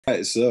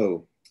right,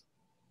 so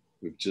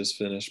we've just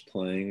finished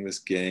playing this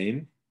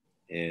game,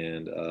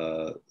 and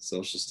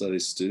social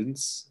studies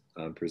students,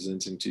 I'm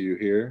presenting to you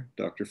here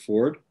Dr.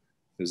 Ford,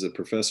 who's a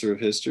professor of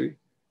history,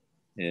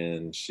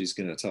 and she's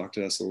going to talk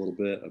to us a little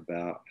bit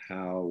about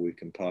how we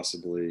can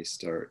possibly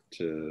start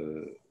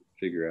to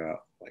figure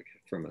out, like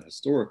from a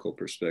historical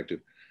perspective,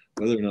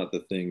 whether or not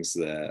the things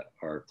that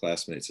our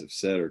classmates have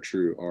said are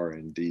true are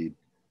indeed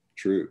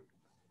true.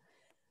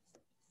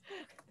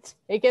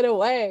 Take it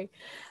away.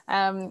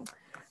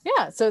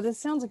 Yeah, so this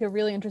sounds like a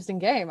really interesting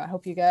game. I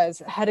hope you guys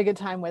had a good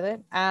time with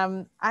it.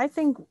 I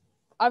think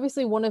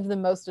obviously one of the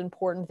most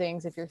important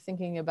things, if you're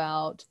thinking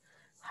about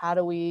how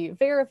do we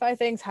verify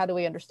things, how do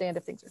we understand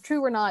if things are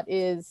true or not,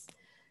 is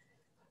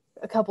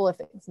a couple of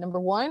things. Number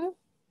one,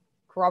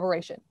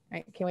 corroboration,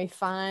 right? Can we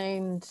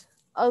find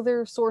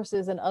other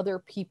sources and other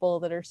people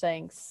that are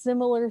saying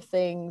similar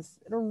things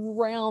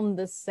around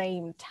the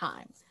same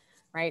time,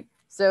 right?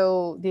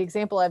 So the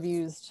example I've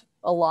used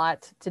a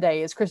lot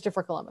today is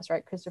Christopher Columbus,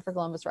 right? Christopher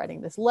Columbus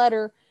writing this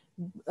letter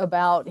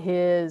about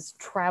his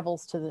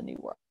travels to the New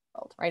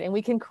World, right? And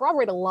we can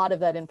corroborate a lot of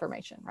that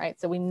information, right?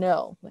 So we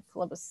know that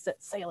Columbus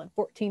set sail in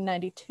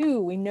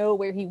 1492. We know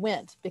where he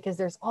went because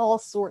there's all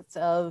sorts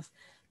of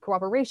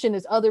corroboration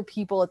as other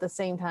people at the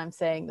same time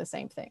saying the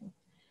same thing,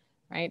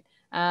 right?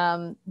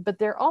 But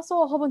there are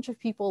also a whole bunch of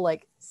people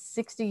like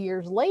 60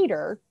 years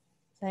later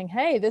saying,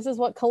 hey, this is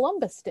what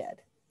Columbus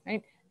did,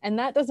 right? And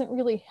that doesn't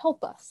really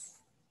help us,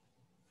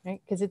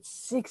 right? Because it's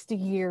 60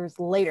 years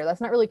later.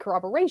 That's not really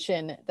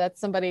corroboration. That's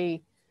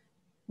somebody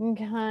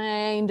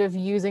kind of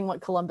using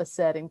what Columbus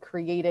said and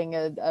creating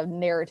a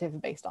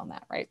narrative based on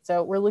that, right?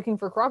 So we're looking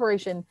for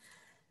corroboration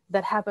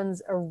that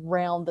happens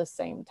around the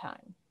same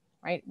time,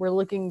 right? We're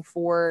looking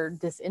for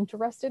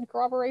disinterested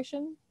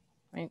corroboration,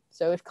 right?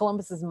 So if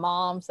Columbus's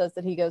mom says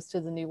that he goes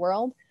to the New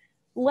World,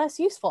 less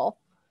useful,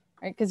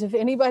 right? Because if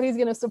anybody's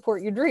going to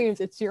support your dreams,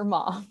 it's your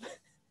mom,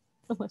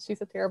 unless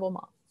she's a terrible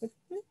mom.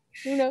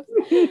 Who knows,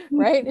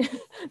 right?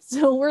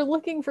 So we're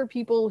looking for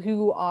people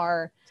who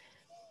are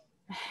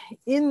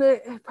in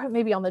the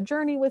maybe on the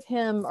journey with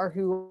him, or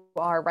who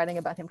are writing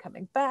about him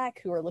coming back,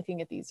 who are looking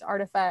at these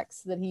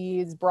artifacts that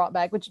he's brought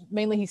back, which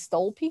mainly he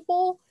stole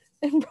people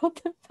and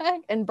brought them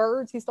back, and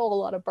birds. He stole a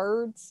lot of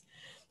birds,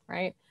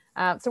 right?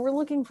 So we're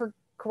looking for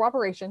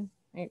corroboration,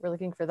 right? We're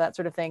looking for that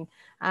sort of thing.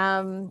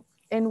 And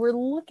we're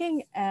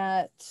looking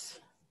at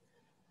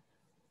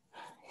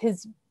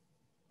his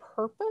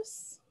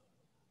purpose,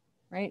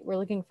 right? We're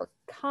looking for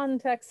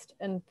context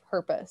and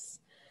purpose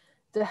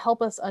to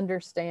help us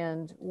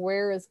understand,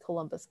 where is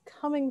Columbus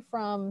coming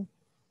from?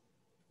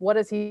 What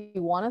does he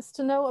want us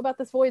to know about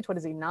this voyage? What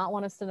does he not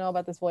want us to know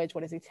about this voyage?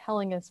 What is he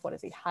telling us? What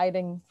is he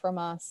hiding from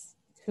us?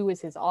 Who is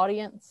his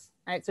audience?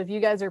 All right. So if you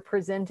guys are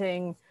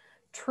presenting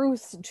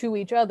truths to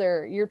each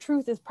other, your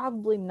truth is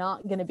probably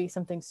not going to be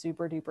something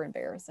super duper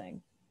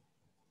embarrassing.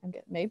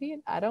 Maybe,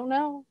 I don't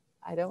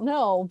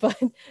know, but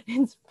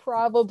it's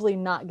probably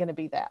not going to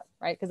be that,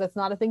 right? Because that's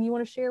not a thing you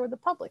want to share with the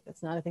public.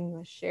 That's not a thing you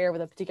want to share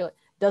with a particular,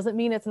 doesn't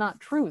mean it's not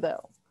true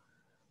though.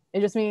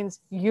 It just means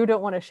you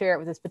don't want to share it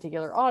with this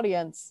particular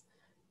audience,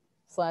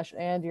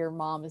 and your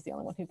mom is the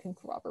only one who can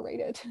corroborate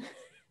it.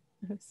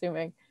 I'm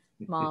assuming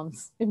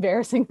mom's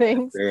embarrassing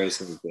things.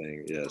 Embarrassing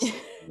thing, yes.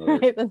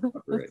 Right?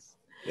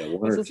 Yeah,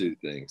 one or two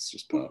things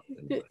just pop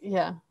in.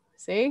 Yeah,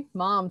 see,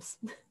 moms,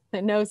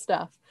 they know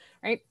stuff,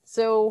 right?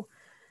 So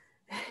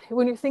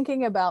when you're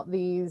thinking about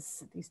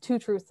these two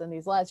truths and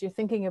these lies, you're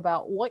thinking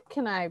about, what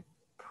can I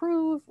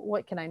prove?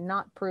 What can I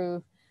not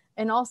prove?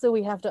 And also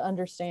we have to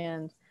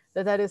understand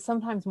that is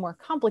sometimes more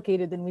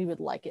complicated than we would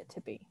like it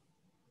to be,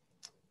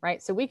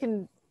 right? So we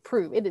can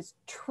prove it is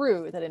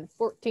true that in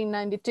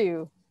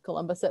 1492,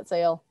 Columbus set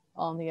sail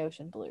on the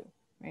ocean blue,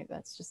 right?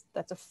 That's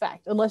a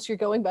fact, unless you're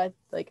going by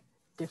like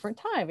different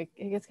time. It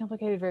gets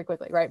complicated very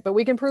quickly, right? But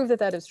we can prove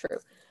that is true,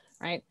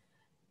 right?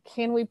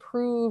 Can we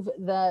prove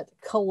that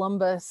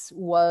Columbus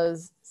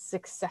was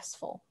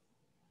successful?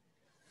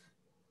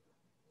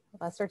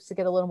 Well, that starts to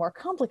get a little more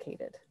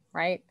complicated,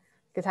 right?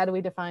 Because how do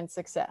we define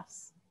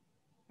success,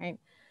 right?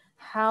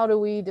 How do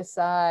we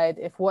decide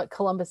if what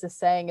Columbus is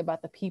saying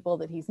about the people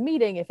that he's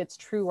meeting, if it's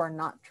true or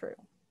not true,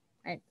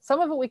 right? Some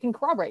of it we can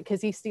corroborate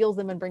because he steals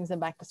them and brings them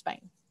back to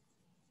Spain,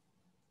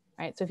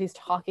 right? So if he's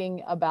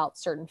talking about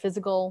certain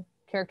physical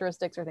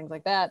characteristics or things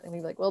like that, and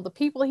we'd be like, well, the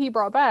people he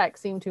brought back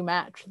seem to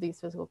match these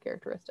physical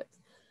characteristics.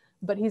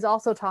 But he's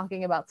also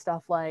talking about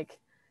stuff like,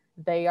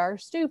 they are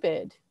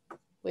stupid,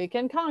 we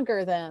can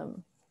conquer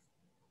them,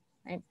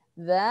 right?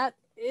 That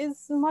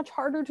is much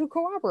harder to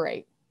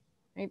corroborate,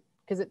 right?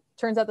 Because it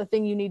turns out the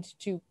thing you need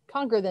to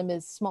conquer them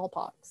is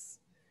smallpox,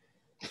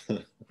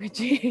 which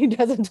he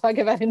doesn't talk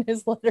about in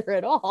his letter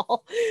at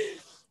all,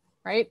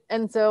 right?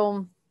 And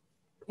so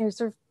you're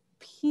sort of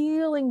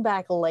peeling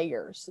back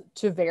layers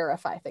to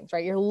verify things,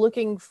 right? You're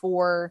looking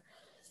for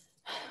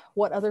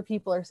what other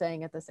people are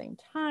saying at the same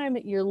time.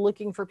 You're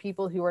looking for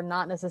people who are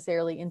not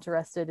necessarily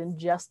interested in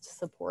just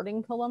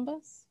supporting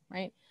Columbus,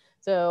 right?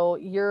 So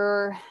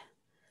you're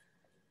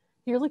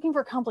looking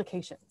for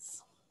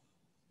complications,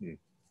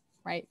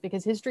 right?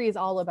 Because history is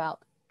all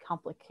about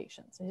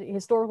complications.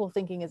 Historical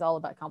thinking is all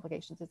about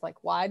complications. It's like,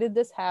 why did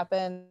this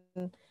happen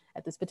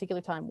at this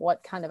particular time?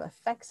 What kind of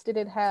effects did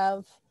it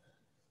have?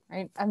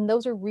 Right? And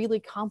those are really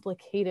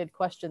complicated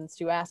questions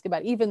to ask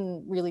about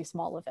even really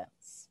small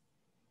events.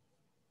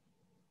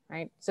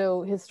 Right?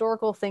 So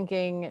historical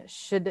thinking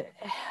should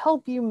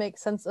help you make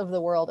sense of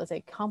the world as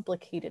a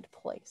complicated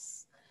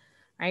place.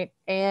 Right?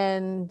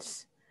 And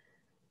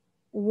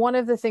one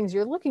of the things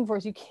you're looking for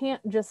is you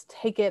can't just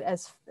take it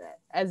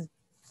as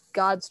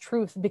God's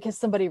truth because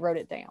somebody wrote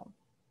it down.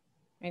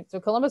 Right?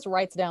 So Columbus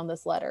writes down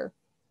this letter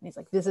and he's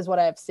like, this is what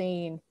I have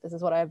seen, this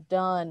is what I've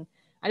done.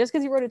 And just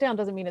because he wrote it down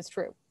doesn't mean it's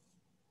true.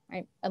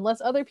 Right?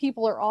 Unless other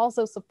people are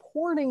also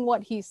supporting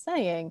what he's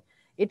saying,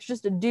 it's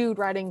just a dude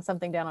writing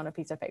something down on a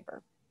piece of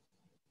paper.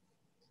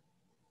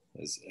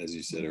 As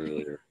you said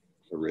earlier,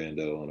 a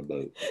rando on a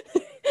boat.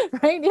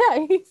 Right?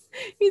 Yeah,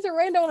 he's a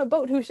rando on a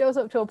boat who shows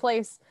up to a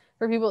place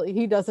for people.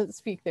 He doesn't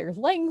speak their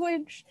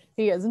language.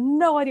 He has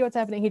no idea what's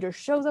happening. He just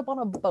shows up on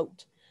a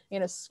boat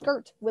in a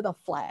skirt with a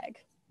flag.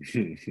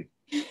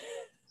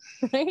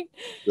 Right?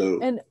 So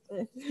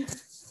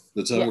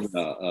talk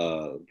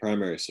about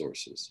primary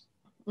sources.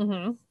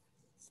 Mm-hmm.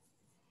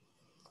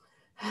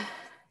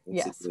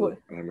 Yes.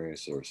 Primary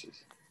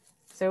sources.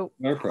 So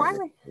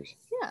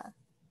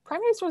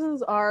primary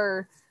sources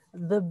are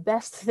the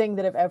best thing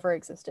that have ever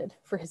existed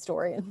for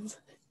historians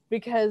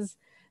because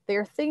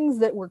they're things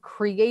that were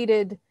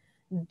created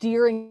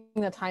during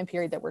the time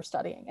period that we're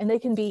studying, and they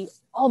can be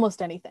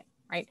almost anything,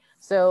 right?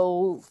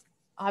 So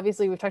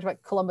obviously we've talked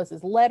about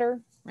Columbus's letter,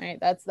 right?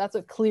 That's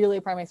a clearly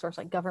a primary source.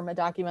 Like government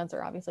documents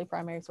are obviously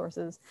primary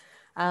sources,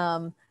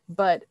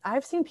 but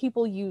I've seen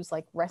people use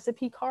like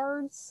recipe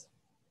cards,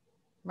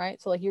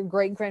 right? So like your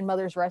great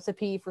grandmother's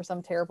recipe for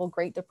some terrible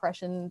Great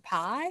Depression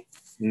pie,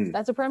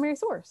 that's a primary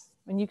source.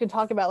 And you can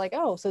talk about like,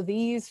 oh, so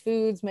these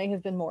foods may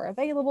have been more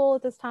available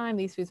at this time.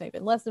 These foods may have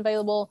been less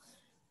available.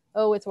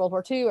 Oh, it's World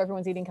War II.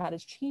 Everyone's eating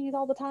cottage cheese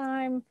all the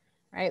time,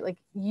 right? Like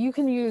you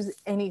can use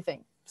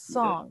anything,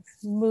 songs,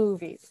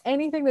 movies,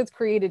 anything that's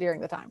created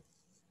during the time.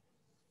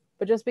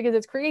 But just because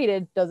it's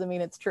created doesn't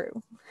mean it's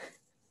true.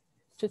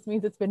 It just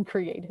means it's been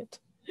created,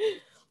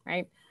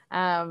 right?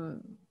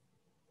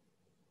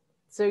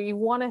 So you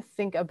want to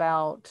think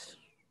about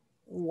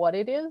what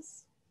it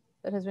is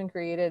that has been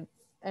created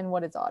and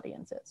what its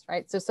audience is,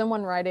 right? So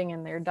someone writing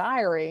in their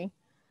diary,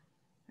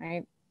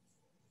 right?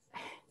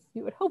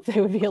 You would hope they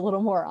would be a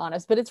little more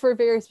honest, but it's for a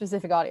very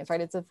specific audience,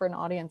 right? It's for an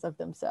audience of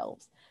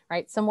themselves,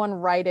 right? Someone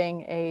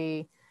writing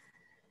a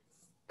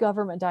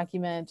government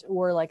document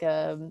or like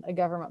a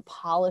government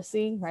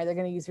policy, right? They're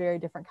going to use very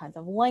different kinds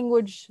of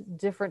language.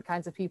 Different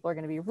kinds of people are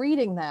going to be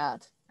reading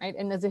that, right?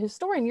 And as a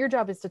historian, your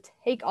job is to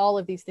take all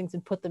of these things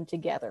and put them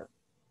together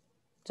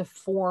to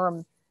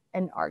form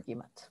an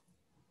argument,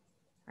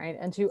 right?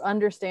 And to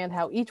understand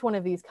how each one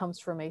of these comes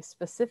from a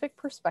specific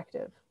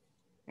perspective,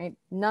 right?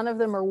 None of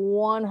them are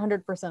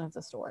 100% of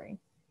the story.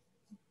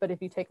 But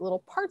if you take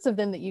little parts of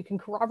them that you can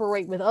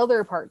corroborate with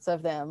other parts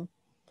of them,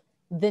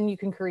 then you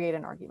can create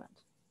an argument.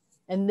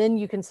 And then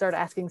you can start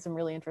asking some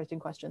really interesting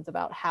questions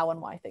about how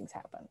and why things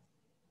happen.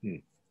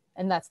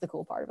 And that's the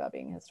cool part about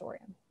being a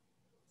historian.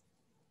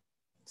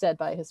 Said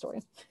by a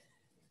historian.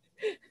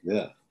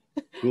 Yeah.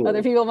 Cool.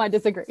 Other people might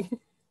disagree.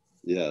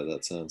 Yeah,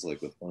 that sounds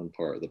like the fun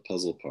part, the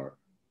puzzle part.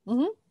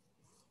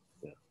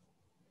 Mm-hmm.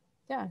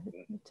 Yeah,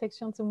 it takes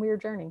you on some weird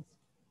journeys.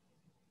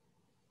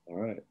 All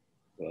right.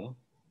 Well,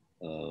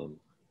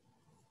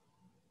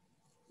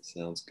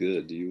 sounds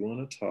good. Do you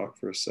want to talk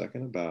for a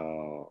second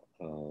about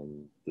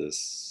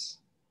this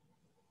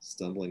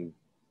stumbling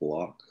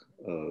block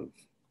of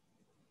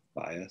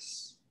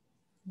bias?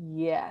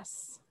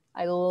 Yes,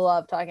 I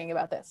love talking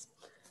about this.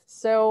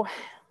 So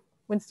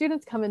when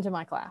students come into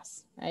my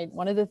class, right,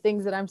 one of the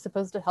things that I'm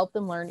supposed to help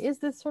them learn is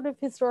this sort of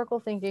historical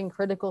thinking,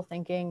 critical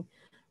thinking,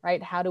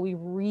 right? How do we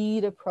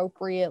read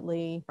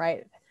appropriately,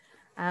 right?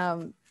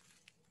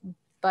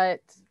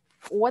 But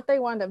what they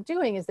wind up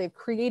doing is they've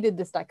created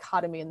this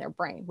dichotomy in their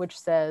brain, which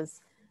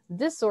says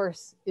this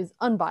source is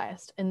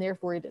unbiased and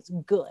therefore it is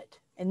good.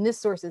 And this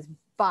source is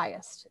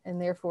biased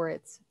and therefore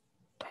it's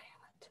bad,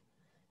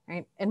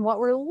 right? And what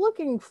we're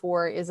looking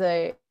for is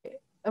a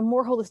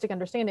more holistic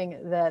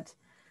understanding that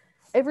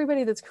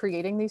everybody that's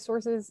creating these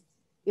sources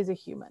is a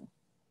human,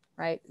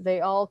 right?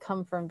 They all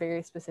come from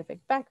very specific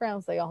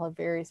backgrounds. They all have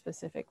very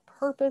specific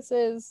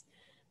purposes,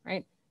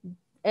 right?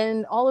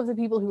 And all of the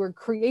people who are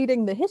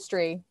creating the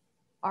history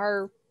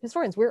are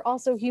historians. We're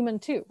also human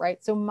too,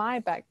 right? So my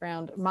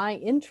background, my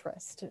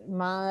interest,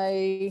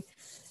 my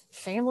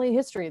family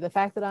history, the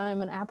fact that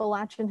I'm an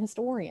Appalachian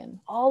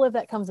historian, all of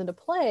that comes into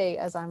play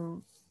as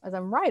I'm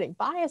writing.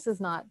 Bias is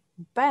not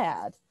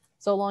bad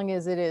so long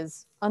as it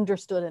is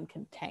understood and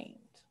contained,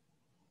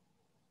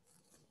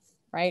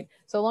 right?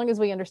 So long as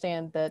we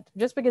understand that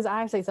just because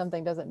I say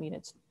something doesn't mean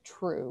it's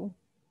true,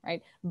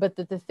 right? But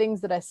that the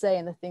things that I say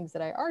and the things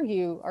that I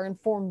argue are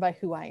informed by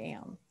who I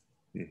am,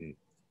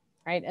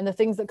 right? And the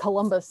things that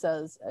Columbus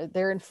says,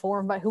 they're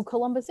informed by who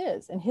Columbus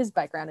is and his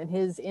background and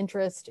his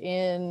interest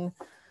in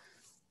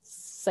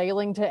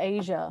sailing to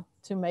Asia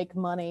to make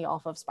money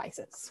off of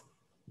spices,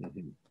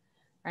 Mhm.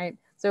 right?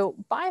 So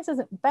bias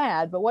isn't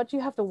bad, but what you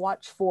have to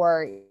watch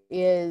for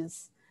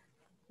is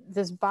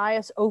this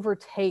bias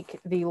overtake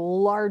the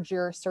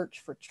larger search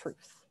for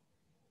truth,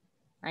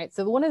 right?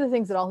 So one of the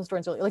things that all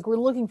historians are like, we're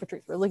looking for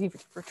truth. We're looking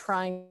for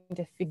trying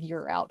to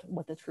figure out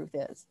what the truth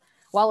is,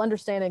 while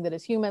understanding that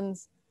as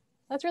humans,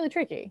 that's really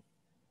tricky,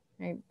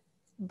 right?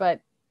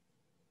 But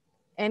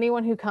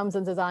anyone who comes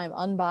and says, I'm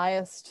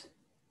unbiased,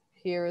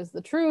 here is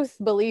the truth,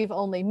 believe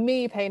only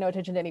me, pay no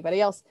attention to anybody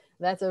else,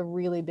 that's a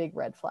really big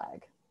red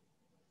flag.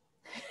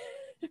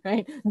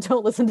 Right?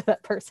 Don't listen to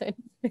that person.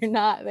 They're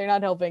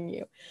not helping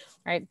you.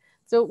 Right?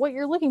 So what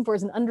you're looking for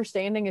is an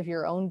understanding of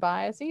your own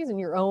biases and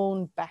your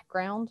own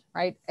background,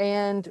 right?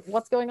 And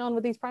what's going on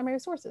with these primary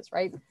sources,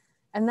 right?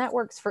 And that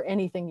works for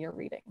anything you're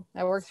reading.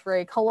 That works for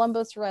a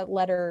Columbus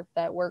letter,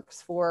 that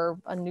works for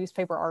a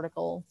newspaper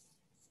article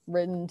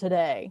written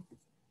today,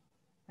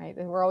 right?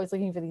 And we're always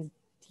looking for these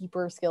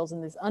deeper skills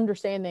and this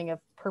understanding of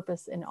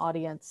purpose and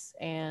audience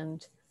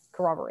and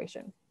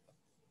corroboration.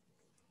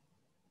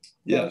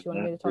 Yeah, You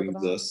wanted me to that talk brings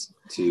about? us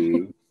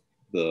to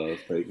the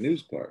fake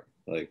news part.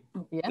 Like,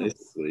 Yeah.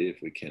 basically,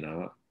 if we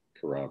cannot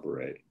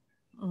corroborate,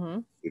 Mm-hmm.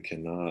 we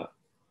cannot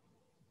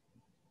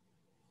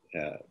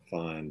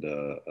find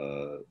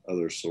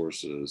other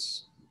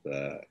sources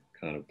that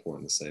kind of point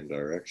in the same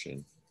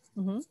direction.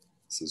 Mm-hmm.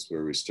 This is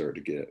where we start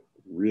to get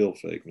real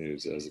fake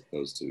news as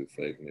opposed to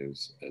fake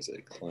news as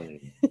a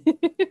claim.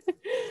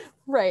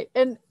 Right.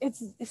 And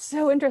it's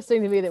so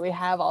interesting to me that we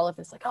have all of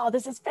this, like, oh,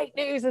 this is fake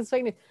news, it's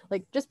fake news.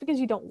 Like, just because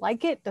you don't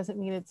like it doesn't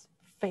mean it's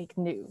fake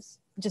news.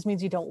 It just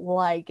means you don't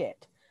like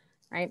it.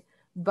 Right.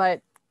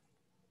 But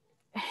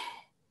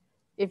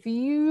if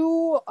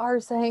you are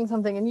saying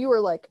something and you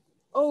are like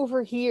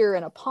over here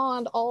in a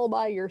pond all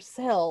by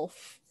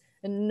yourself,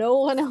 and no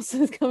one else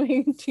is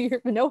coming to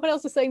your, no one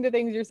else is saying the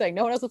things you're saying,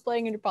 no one else is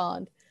playing in your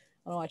pond.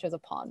 I don't know why I chose a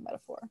pond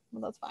metaphor.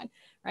 Well, that's fine.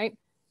 Right.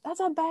 That's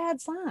a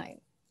bad sign.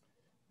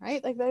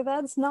 Right? Like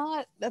that's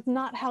not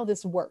how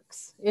this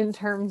works in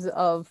terms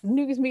of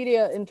news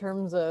media, in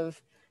terms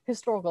of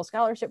historical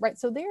scholarship, right?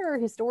 So there are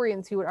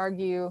historians who would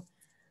argue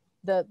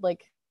that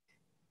like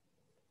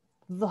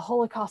the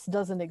Holocaust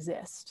doesn't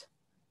exist,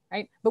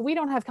 right? But we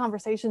don't have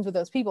conversations with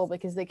those people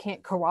because they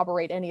can't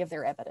corroborate any of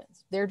their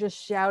evidence. They're just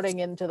shouting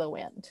into the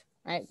wind,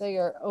 right? They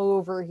are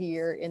over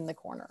here in the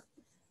corner,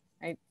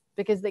 right?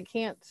 Because they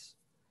can't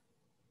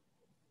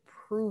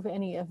prove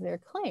any of their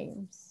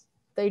claims.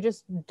 They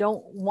just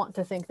don't want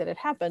to think that it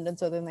happened, and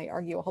so then they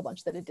argue a whole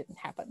bunch that it didn't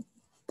happen,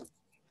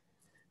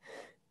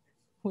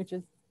 which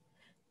is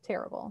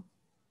terrible.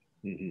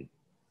 Mm-hmm.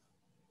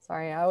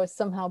 Sorry, I always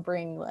somehow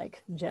bring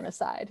like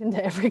genocide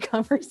into every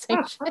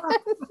conversation.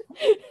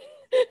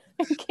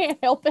 I can't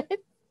help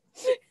it.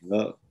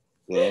 Well,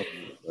 that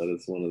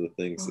is one of the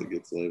things that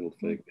gets labeled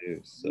fake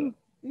news. So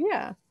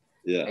yeah,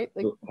 yeah, right?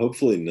 Like,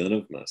 hopefully none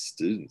of my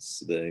students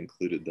today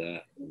included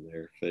that in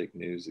their fake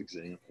news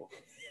example.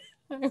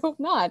 I hope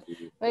not.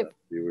 That'd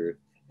be weird.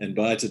 And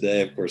by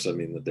today, of course, I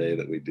mean the day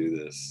that we do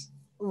this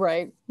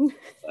Right.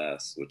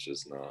 class, which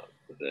is not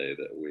the day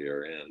that we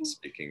are in.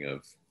 Speaking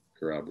of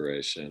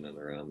corroboration and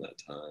around that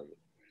time.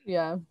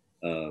 Yeah.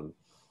 All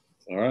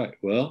right.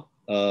 Well,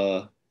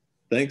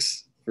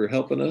 thanks for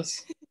helping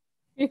us.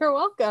 You're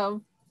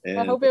welcome. And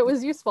I hope it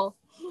was useful.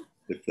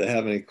 if they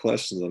have any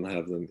questions, I'm gonna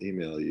have them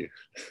email you.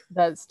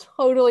 That's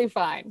totally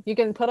fine. You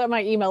can put up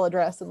my email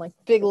address in like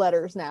big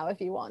letters now if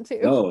you want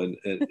to. No, and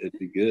it'd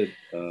be good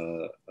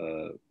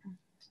for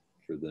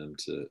them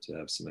to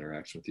have some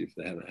interaction with you if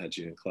they haven't had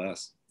you in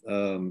class.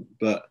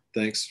 But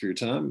thanks for your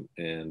time,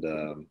 and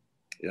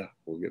yeah,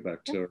 we'll get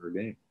back to our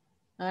game.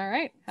 All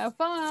right. Have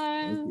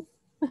fun.